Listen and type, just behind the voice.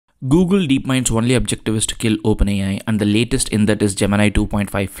Google DeepMind's only objective is to kill OpenAI, and the latest in that is Gemini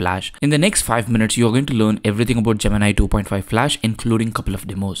 2.5 Flash. In the next 5 minutes, you are going to learn everything about Gemini 2.5 Flash, including a couple of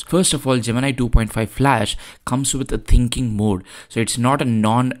demos. First of all, Gemini 2.5 Flash comes with a thinking mode. So it's not a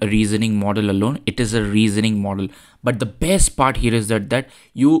non-reasoning model alone, it is a reasoning model. But the best part here is that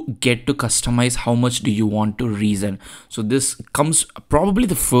you get to customize how much do you want to reason. So this comes probably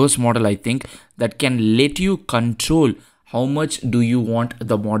the first model, I think, that can let you control how much do you want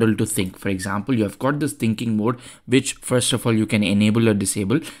the model to think. For example, you have got this thinking mode, which first of all you can enable or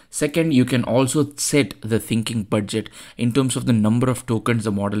disable. Second, you can also set the thinking budget in terms of the number of tokens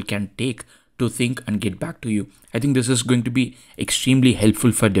the model can take to think and get back to you. I think this is going to be extremely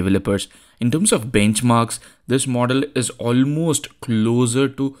helpful for developers. In terms of benchmarks, this model is almost closer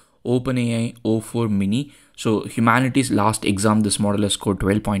to OpenAI O4 Mini. So humanity's last exam, this model has scored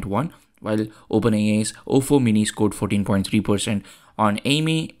 12.1. while OpenAI's O4 Mini scored 14.3%. On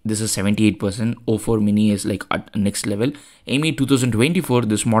AIME, this is 78%. O4 Mini is like at next level. AIME 2024,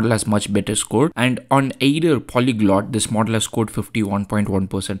 this model has much better score. And on Aider Polyglot, this model has scored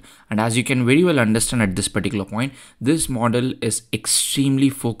 51.1%. And as you can very well understand at this particular point, this model is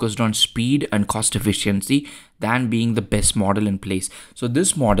extremely focused on speed and cost efficiency than being the best model in place. So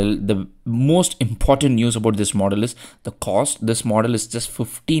this model, the most important news about this model is the cost. This model is just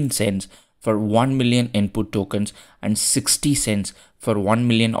 15 cents for 1 million input tokens and 60 cents for 1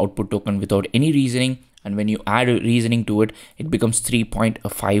 million output token without any reasoning. And when you add reasoning to it, it becomes $3.5.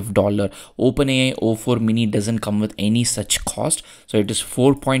 OpenAI O4 Mini doesn't come with any such cost. So it is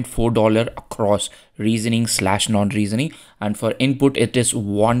 $4.4 across reasoning / non-reasoning. And for input, it is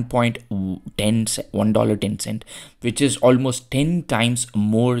 $1.10, which is almost 10 times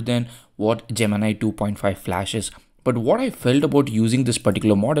more than what Gemini 2.5 Flash is. But what I felt about using this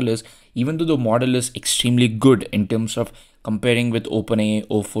particular model is, even though the model is extremely good in terms of comparing with OpenAI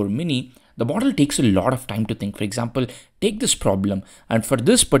O4 Mini, the model takes a lot of time to think. For example, take this problem, and for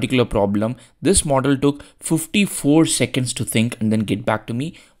this particular problem, this model took 54 seconds to think and then get back to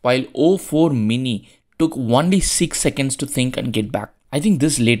me, while O4 Mini took only 6 seconds to think and get back. I think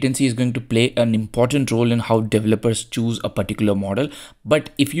this latency is going to play an important role in how developers choose a particular model.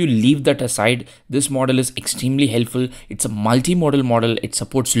 But if you leave that aside, this model is extremely helpful. It's a multi-modal model. It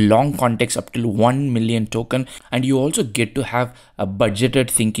supports long context up to 1 million token. And you also get to have a budgeted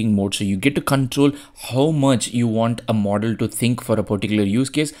thinking mode. So you get to control how much you want a model to think for a particular use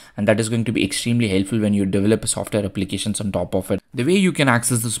case. And that is going to be extremely helpful when you develop software applications on top of it. The way you can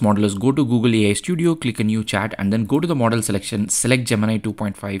access this model is go to Google AI Studio, click a new chat, and then go to the model selection, select Gemini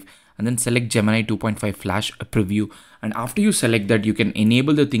 2.5 and then select Gemini 2.5 Flash preview. And after you select that, you can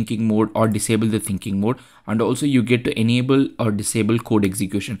enable the thinking mode or disable the thinking mode. And also you get to enable or disable code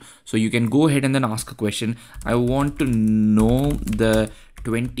execution. So you can go ahead and then ask a question. I want to know the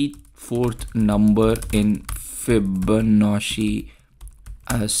 24th number in Fibonacci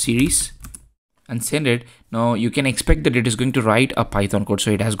series and send it. Now you can expect that it is going to write a Python code. So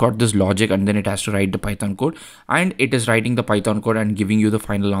it has got this logic and then it has to write the Python code, and it is writing the Python code and giving you the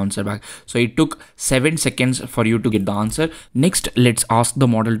final answer back. So it took 7 seconds for you to get the answer. Next, let's ask the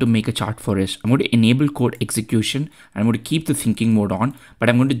model to make a chart for us. I'm going to enable code execution and I'm going to keep the thinking mode on, but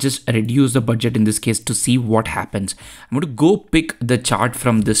I'm going to just reduce the budget in this case to see what happens. I'm going to go pick the chart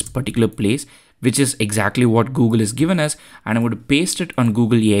from this particular place, which is exactly what Google has given us, and I'm going to paste it on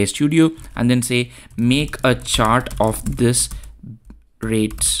Google AI Studio and then say make a chart of this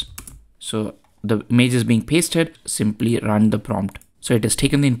rates. So the image is being pasted, simply run the prompt. So it has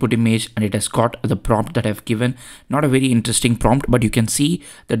taken the input image and it has got the prompt that I've given. Not a very interesting prompt, but you can see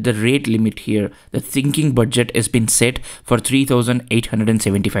that the rate limit here, the thinking budget has been set for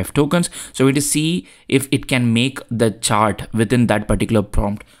 3,875 tokens. So it is see if it can make the chart within that particular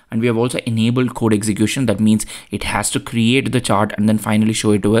prompt. And we have also enabled code execution. That means it has to create the chart and then finally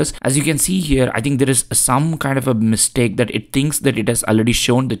show it to us. As you can see here, I think there is some kind of a mistake that it thinks that it has already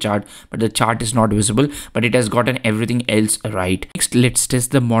shown the chart, but the chart is not visible, but it has gotten everything else right. Next, let's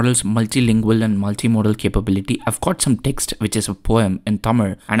test the model's multilingual and multimodal capability. I've got some text, which is a poem in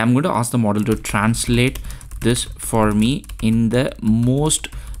Tamil, and I'm going to ask the model to translate this for me in the most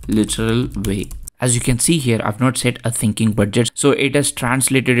literal way. As you can see here, I've not set a thinking budget. So it has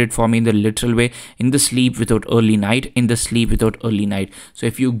translated it for me in the literal way, in the sleep without early night, in the sleep without early night. So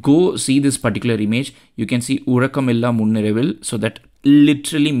if you go see this particular image, you can see Urakamilla Munnirevil. So that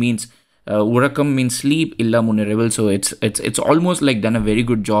literally means Urakam means sleep, illa munirevil. So it's almost like done a very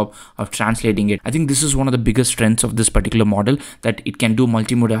good job of translating it. I think this is one of the biggest strengths of this particular model, that it can do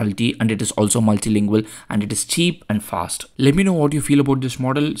multimodality and it is also multilingual and it is cheap and fast. Let me know what you feel about this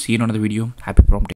model. See you in another video. Happy prompting.